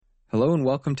Hello and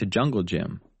welcome to Jungle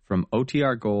Gym from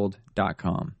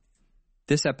OTRGold.com.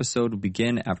 This episode will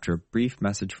begin after a brief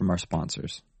message from our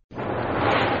sponsors.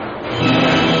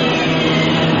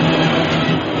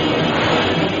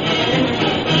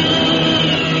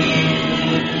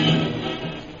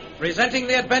 Presenting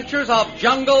the adventures of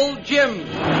Jungle Jim.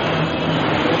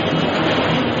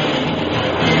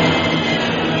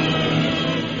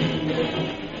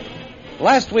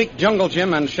 Last week, Jungle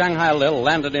Jim and Shanghai Lil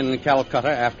landed in Calcutta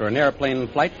after an airplane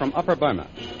flight from Upper Burma.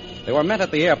 They were met at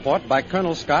the airport by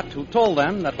Colonel Scott, who told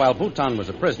them that while Bhutan was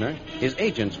a prisoner, his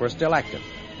agents were still active,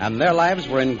 and their lives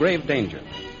were in grave danger.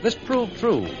 This proved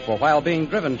true, for while being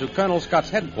driven to Colonel Scott's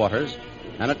headquarters,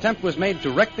 an attempt was made to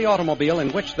wreck the automobile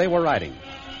in which they were riding.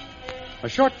 A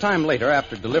short time later,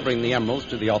 after delivering the emeralds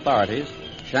to the authorities,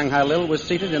 Shanghai Lil was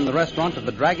seated in the restaurant of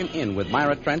the Dragon Inn with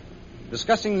Myra Trent,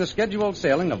 discussing the scheduled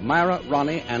sailing of Myra,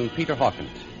 Ronnie, and Peter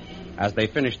Hawkins. As they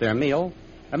finished their meal,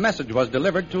 a message was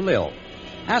delivered to Lil,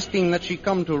 asking that she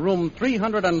come to room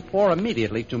 304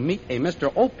 immediately to meet a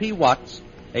Mr. O.P. Watts,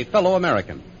 a fellow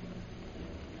American.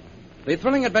 The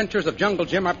thrilling adventures of Jungle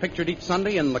Jim are pictured each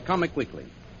Sunday in the Comic Weekly,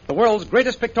 the world's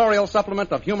greatest pictorial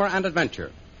supplement of humor and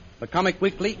adventure. The Comic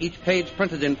Weekly, each page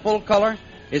printed in full color,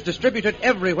 is distributed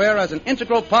everywhere as an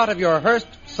integral part of your Hearst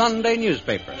Sunday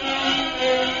newspaper.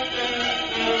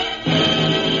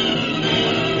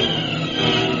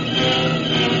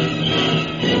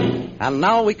 And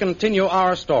now we continue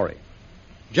our story.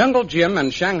 Jungle Jim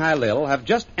and Shanghai Lil have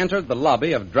just entered the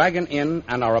lobby of Dragon Inn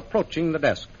and are approaching the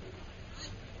desk.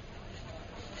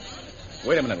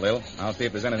 Wait a minute, Lil. I'll see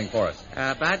if there's anything for us.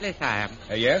 Bradley, Sam.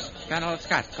 Yes? Colonel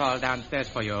Scott called downstairs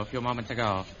for you a few moments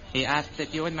ago. He asked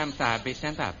that you and Mem Saab be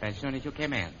sent up as soon as you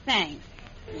came in. Thanks.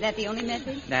 Is that the only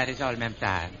message? That is all, Mem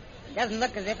Saab. Doesn't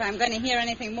look as if I'm going to hear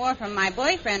anything more from my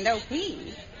boyfriend,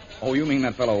 O.P. Oh, you mean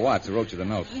that fellow Watts who wrote you the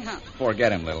note? Yeah.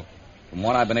 Forget him, Lil. From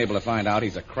what I've been able to find out,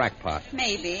 he's a crackpot.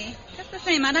 Maybe. Just the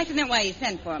same, I'd like to know why he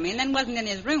sent for me and then wasn't in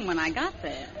his room when I got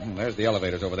there. There's the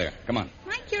elevators over there. Come on.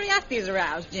 My curiosity's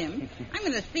aroused, Jim. I'm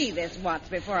going to see this Watts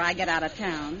before I get out of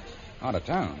town. Out of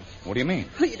town? What do you mean?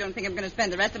 You don't think I'm going to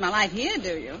spend the rest of my life here,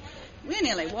 do you? We're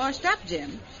nearly washed up,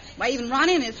 Jim. Why, even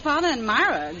Ronnie and his father and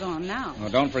Myra are gone now. Well,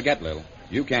 don't forget, Lil.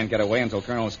 You can't get away until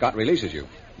Colonel Scott releases you.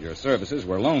 Your services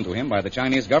were loaned to him by the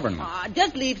Chinese government. Oh,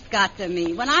 just leave Scott to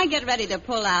me. When I get ready to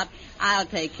pull out, I'll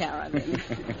take care of him.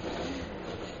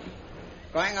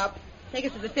 Going up. Take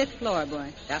us to the 5th floor,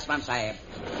 boy. Yes, Ma'am Saab.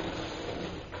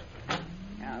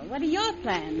 What are your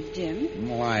plans, Jim?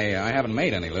 Why, I haven't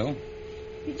made any, Lil.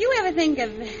 Did you ever think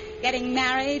of getting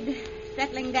married,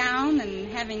 settling down,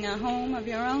 and having a home of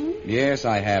your own? Yes,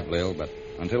 I have, Lil, but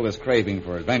until this craving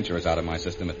for adventure is out of my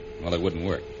system, it wouldn't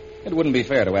work. It wouldn't be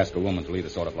fair to ask a woman to lead the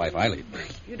sort of life I lead.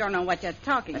 You don't know what you're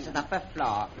talking This is about. the 5th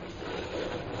floor.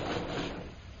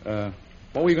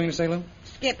 What were you going to say, Lil?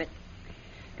 Skip it.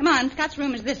 Come on, Scott's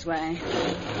room is this way.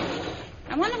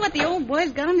 I wonder what the old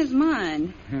boy's got on his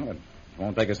mind. Well, it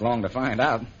won't take us long to find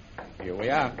out. Here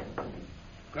we are.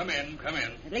 Come in.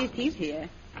 At least he's here.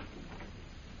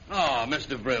 Oh,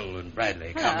 Mr. Brill and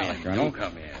Bradley, come Hello. in. Colonel. Do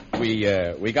come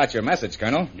in. We got your message,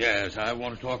 Colonel. Yes, I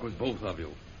want to talk with both of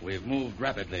you. We've moved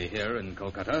rapidly here in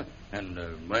Calcutta, and,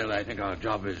 I think our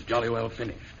job is jolly well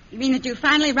finished. You mean that you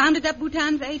finally rounded up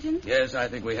Bhutan's agents? Yes, I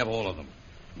think we have all of them.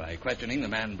 By questioning the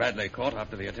man Bradley caught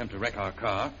after the attempt to wreck our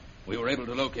car, we were able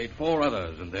to locate 4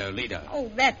 others and their leader.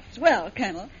 Oh, that's swell,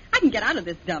 Colonel. I can get out of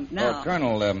this dump now.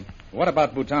 Colonel, what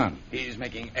about Bhutan? He's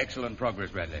making excellent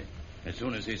progress, Bradley. As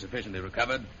soon as he's sufficiently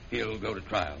recovered, he'll go to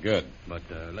trial. Good. But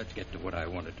let's get to what I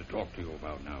wanted to talk to you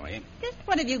about now, eh? Just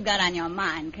what have you got on your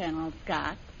mind, Colonel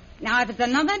Scott? Now, if it's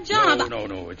another job...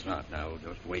 No, it's not. Now,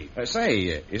 just wait.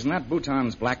 Isn't that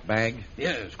Bhutan's black bag?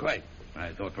 Yes, quite.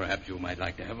 I thought perhaps you might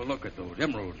like to have a look at those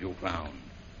emeralds you found.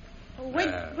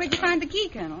 Where'd you find the key,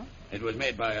 Colonel? It was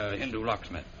made by a Hindu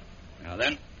locksmith. Now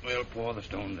then, we'll pour the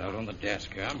stones out on the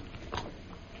desk here.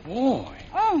 Boy.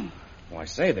 Oh. Oh, I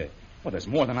say that. Well, there's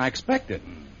more than I expected.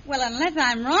 Well, unless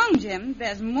I'm wrong, Jim,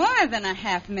 there's more than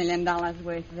 $500,000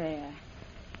 worth there.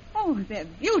 Oh, they're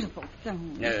beautiful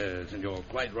stones. Yes, and you're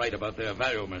quite right about their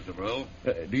value, Mr. Brill.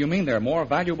 Do you mean they're more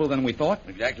valuable than we thought?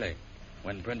 Exactly.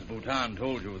 When Prince Bhutan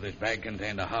told you this bag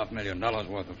contained $500,000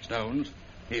 worth of stones,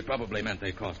 he probably meant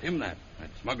they cost him that at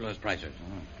smuggler's prices.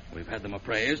 Oh. We've had them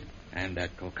appraised, and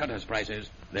at Calcutta's prices,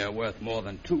 they're worth more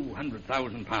than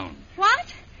 200,000 pounds.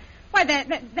 What? Why,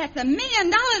 that's $1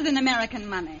 million in American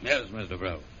money. Yes, Mr.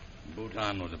 Brill.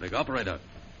 Bhutan was a big operator,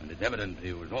 and it's evident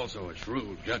he was also a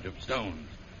shrewd judge of stones.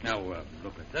 Now,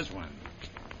 look at this one.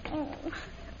 Oh,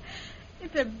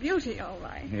 it's a beauty, all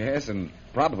right. Yes, and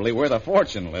probably worth a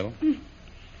fortune, Lil.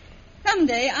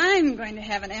 Someday I'm going to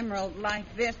have an emerald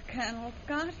like this, Colonel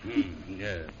Scott.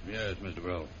 Yes, Mr.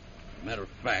 Brill. Matter of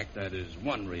fact, that is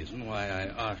one reason why I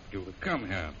asked you to come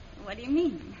here. What do you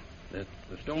mean? The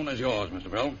stone is yours, Mr.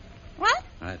 Brill. What?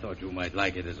 I thought you might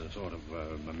like it as a sort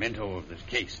of memento of this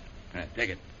case. Take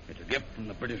it. It's a gift from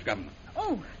the British government.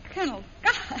 Oh, Colonel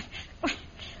Scott.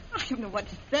 I don't know what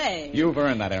to say. You've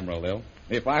earned that emerald, Lil.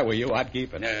 If I were you, I'd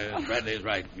keep it. Yes, Bradley is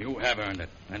right. You have earned it,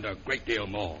 and a great deal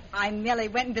more. I merely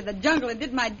went into the jungle and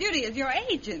did my duty as your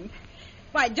agent.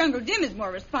 Why, Jungle Jim is more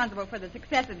responsible for the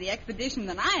success of the expedition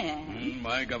than I am.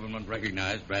 My government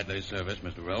recognized Bradley's service,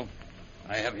 Mr. Brill.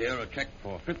 I have here a check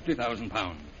for 50,000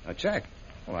 pounds. A check?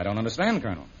 Well, I don't understand,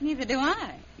 Colonel. Neither do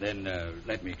I. Then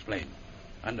let me explain.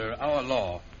 Under our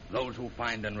law, those who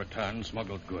find and return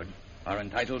smuggled goods are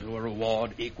entitled to a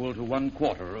reward equal to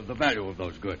 1/4 of the value of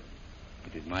those goods.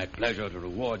 It is my pleasure to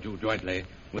reward you jointly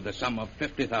with the sum of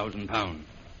 50,000 pounds.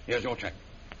 Here's your check.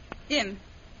 Jim.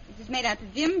 This is made out to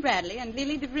Jim Bradley and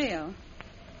Lily DeVril.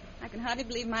 I can hardly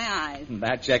believe my eyes.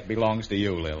 That check belongs to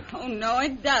you, Lil. Oh, no,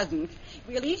 it doesn't.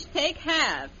 We'll each take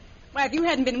half. Why, if you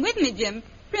hadn't been with me, Jim,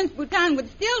 Prince Bhutan would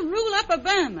still rule Upper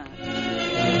Burma.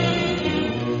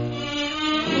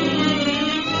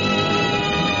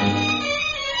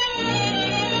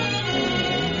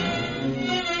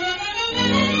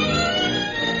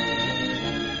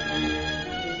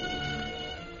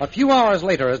 A few hours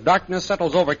later, as darkness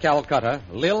settles over Calcutta,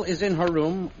 Lil is in her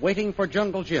room waiting for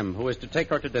Jungle Jim, who is to take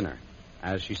her to dinner.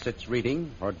 As she sits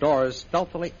reading, her door is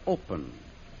stealthily open.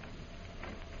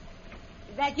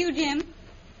 Is that you, Jim?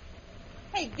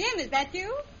 Hey, Jim, is that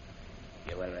you?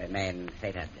 You will remain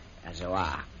fated as you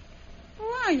are. Who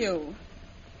are you?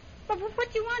 But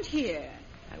what do you want here?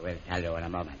 I will tell you in a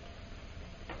moment.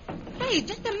 Hey,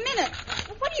 just a minute.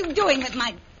 What are you doing with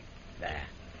my... There.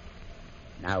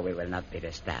 Now we will not be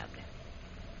disturbed.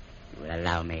 You will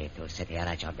allow me to sit here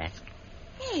at your desk.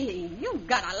 Hey, you've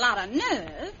got a lot of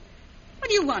nerve. What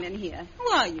do you want in here? Who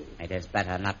are you? It is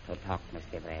better not to talk, Miss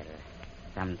DeVril.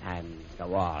 Sometimes the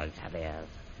walls have ears.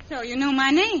 So you know my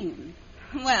name.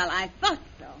 Well, I thought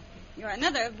so. You're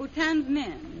another of Bhutan's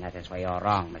men. That is where you're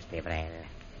wrong, Miss DeVril.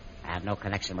 I have no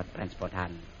connection with Prince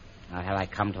Bhutan. Nor have I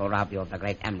come to rob you of the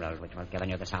great emerald which was given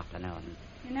you this afternoon.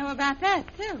 You know about that,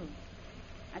 too.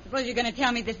 I suppose you're going to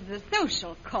tell me this is a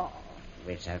social call.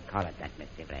 We shall call it that, Miss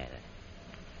DeVril.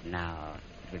 Now,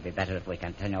 it will be better if we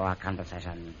continue our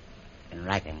conversation in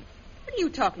writing. What are you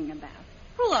talking about?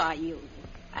 Who are you?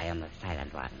 I am the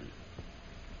silent one.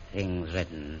 Things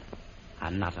written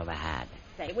are not overheard.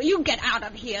 Say, will you get out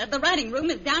of here? The writing room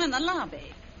is down in the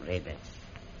lobby. Read this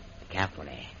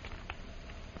carefully.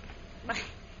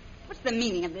 What's the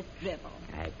meaning of this drivel?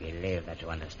 I believe that you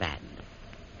understand.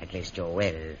 At least you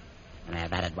will. And I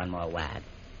have added one more word.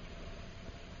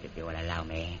 If you will allow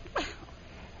me.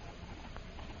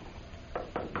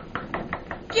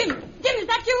 Jim, is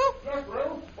that you? Yes,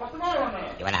 Lil. What's the matter on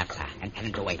there? You will answer and tell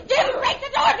him to wait. Jim, break the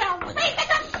door down! Break the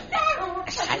door!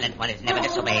 The silent one is never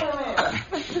disobeyed.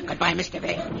 Goodbye, Mr.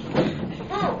 Bay.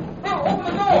 Open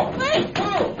the door!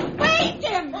 Wait,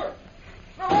 Jim!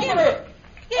 Open it!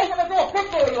 Open the door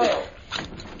quickly, Lil!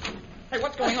 Hey,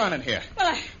 what's going on in here?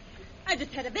 Well, I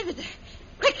just had a visitor.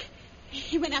 Quick!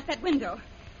 He went out that window.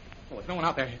 Oh, there's no one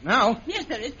out there now. Yes,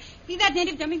 there is. See that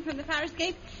native jumping from the fire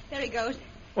escape? There he goes.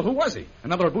 Well, who was he?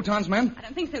 Another of Bhutan's men? I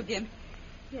don't think so, Jim.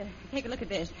 Here, take a look at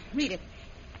this. Read it.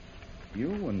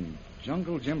 You and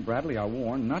Jungle Jim Bradley are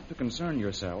warned not to concern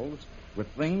yourselves with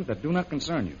things that do not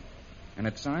concern you. And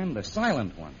it's signed the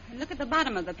Silent One. And look at the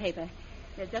bottom of the paper.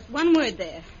 There's just one word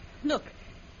there. Look.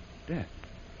 Death.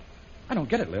 I don't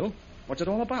get it, Lil. What's it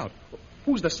all about?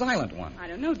 Who's the Silent One? I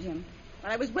don't know, Jim.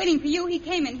 While I was waiting for you, he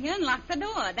came in here and locked the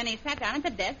door. Then he sat down at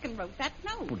the desk and wrote that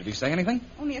note. Oh, did he say anything?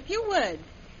 Only a few words.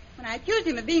 When I accused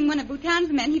him of being one of Bhutan's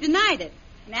men, he denied it.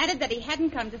 And added that he hadn't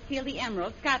come to steal the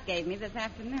emerald Scott gave me this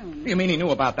afternoon. You mean he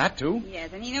knew about that, too? Yes,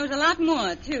 and he knows a lot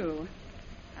more, too.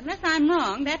 Unless I'm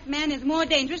wrong, that man is more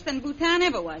dangerous than Bhutan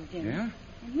ever was, Jim. Yeah?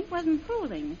 And he wasn't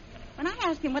fooling. When I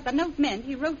asked him what the note meant,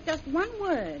 he wrote just one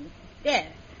word.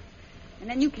 Death. And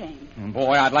then you came.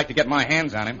 Boy, I'd like to get my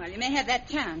hands on him. Well, you may have that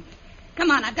chance. Come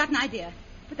on, I've got an idea.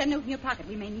 Put that note in your pocket.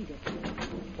 We may need it.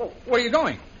 Oh, where are you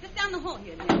going? Just down the hall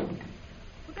here, Jim.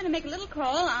 We're going to make a little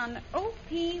call on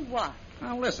O.P. Watt.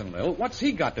 Now, listen, Lil. What's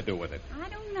he got to do with it? I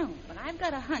don't know, but I've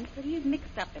got a hunch that he's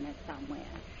mixed up in it somewhere.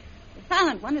 The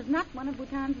Silent One is not one of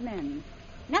Bhutan's men.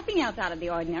 Nothing else out of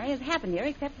the ordinary has happened here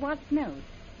except Watt's note.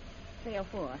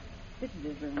 304. This is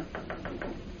his room.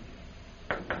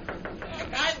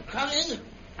 I'm coming.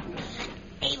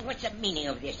 Hey, what's the meaning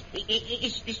of this?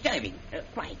 It's disturbing.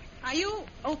 Quiet. Are you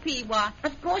O.P. Watt?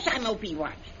 Of course I'm O.P.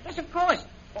 Watt. Yes, of course.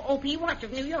 O.P. Watts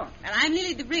of New York. And I'm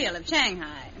Lily DeBrille of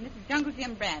Shanghai. And this is Jungle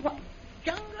Jim Bradley. What?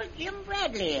 Jungle Jim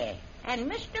Bradley, eh?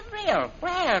 And Mr. Brill.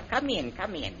 Well, come in.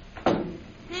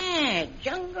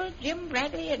 Jungle Jim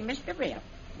Bradley and Mr. Brill.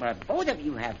 Well, both of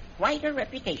you have quite a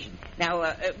reputation.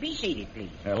 Now, be seated,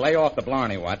 please. Lay off the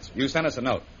blarney, Watts. You sent us a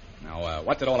note. Now,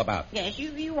 what's it all about? Yes,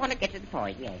 you want to get to the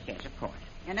point. Yes, of course.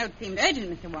 Your note seemed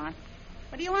urgent, Mr. Watts.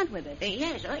 What do you want with it?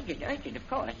 Yes, urgent, of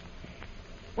course.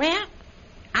 Well,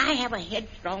 I have a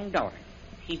headstrong daughter.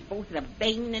 She's both the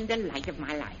bane and delight of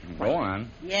my life. Go on.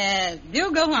 Yes,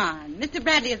 do go on. Mr.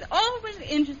 Bradley is always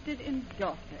interested in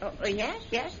daughters.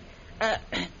 Yes.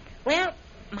 Well,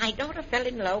 my daughter fell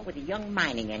in love with a young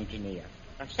mining engineer,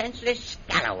 a senseless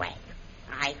scalawag.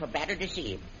 I forbade her to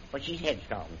see him, but she's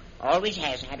headstrong. Always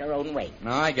has had her own way.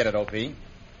 No, I get it, O.P.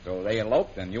 So they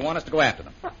eloped, and you want us to go after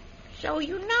them. Well, so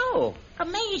you know.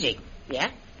 Amazing.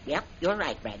 Yep, you're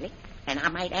right, Bradley. And I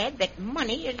might add that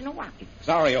money is no object.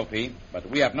 Sorry, O.P., but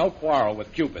we have no quarrel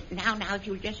with Cupid. Now, if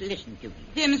you'll just listen to me.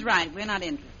 Jim's right. We're not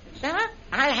interested. Sir,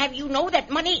 I'll have you know that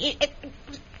money is...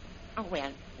 Oh,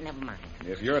 well, never mind.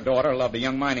 If your daughter loved a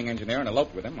young mining engineer and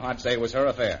eloped with him, I'd say it was her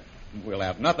affair. We'll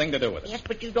have nothing to do with it. Yes,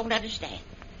 but you don't understand.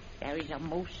 There is a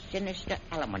most sinister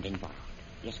element involved.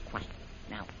 Yes, quite.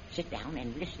 Now, sit down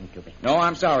and listen to me. No,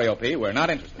 I'm sorry, O.P. We're not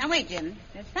interested. Now, wait, Jim.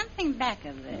 There's something back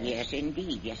of this. Yes,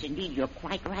 indeed. You're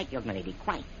quite right, young lady,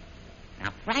 quite.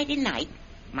 Now, Friday night,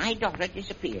 my daughter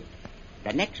disappeared.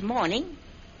 The next morning,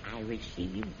 I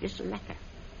received this letter.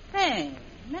 Hey,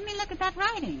 let me look at that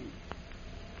writing.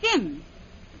 Jim,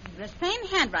 the same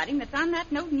handwriting that's on that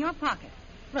note in your pocket.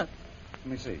 Look. Let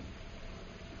me see.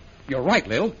 You're right,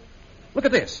 Lil. Look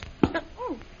at this.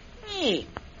 Oh, hey,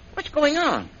 what's going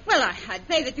on? Well, I'd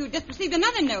say that you just received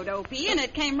another note, O.P., and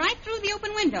it came right through the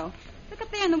open window. Look up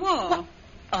there in the wall. What?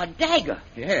 A dagger?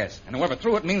 Yes, and whoever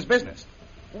threw it means business.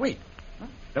 Wait. Huh?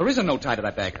 There is a note tied to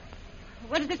that dagger.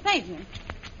 What does it say, Jim?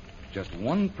 Just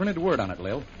one printed word on it,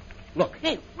 Lil. Look.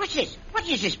 Hey, what's this? What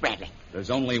is this, Bradley? There's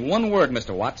only one word,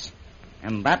 Mr. Watts,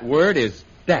 and that word is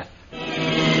death.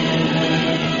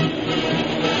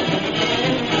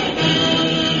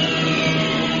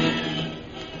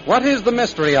 What is the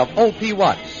mystery of O.P.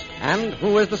 Watts, and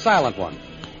who is the silent one?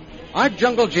 Are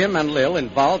Jungle Jim and Lil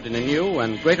involved in a new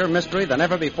and greater mystery than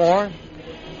ever before?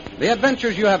 The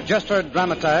adventures you have just heard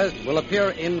dramatized will appear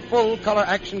in full-color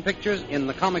action pictures in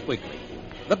the Comic Weekly,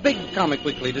 the big Comic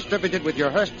Weekly distributed with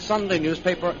your Hearst Sunday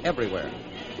newspaper everywhere.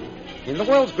 In the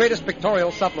world's greatest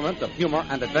pictorial supplement of humor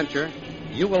and adventure,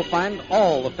 you will find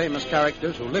all the famous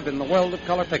characters who live in the world of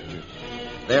color pictures.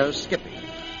 There's Skippy,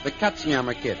 the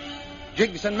Katzenjammer Kid,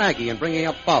 Jiggs and Maggie in Bringing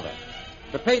Up Father,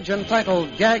 the page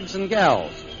entitled Gags and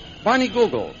Gals, Barney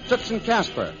Google, Toots and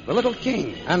Casper, The Little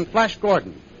King, and Flash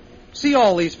Gordon. See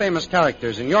all these famous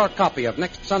characters in your copy of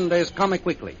next Sunday's Comic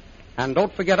Weekly. And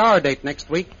don't forget our date next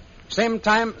week, same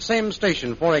time, same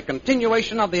station, for a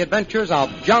continuation of the adventures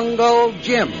of Jungle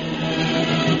Jim.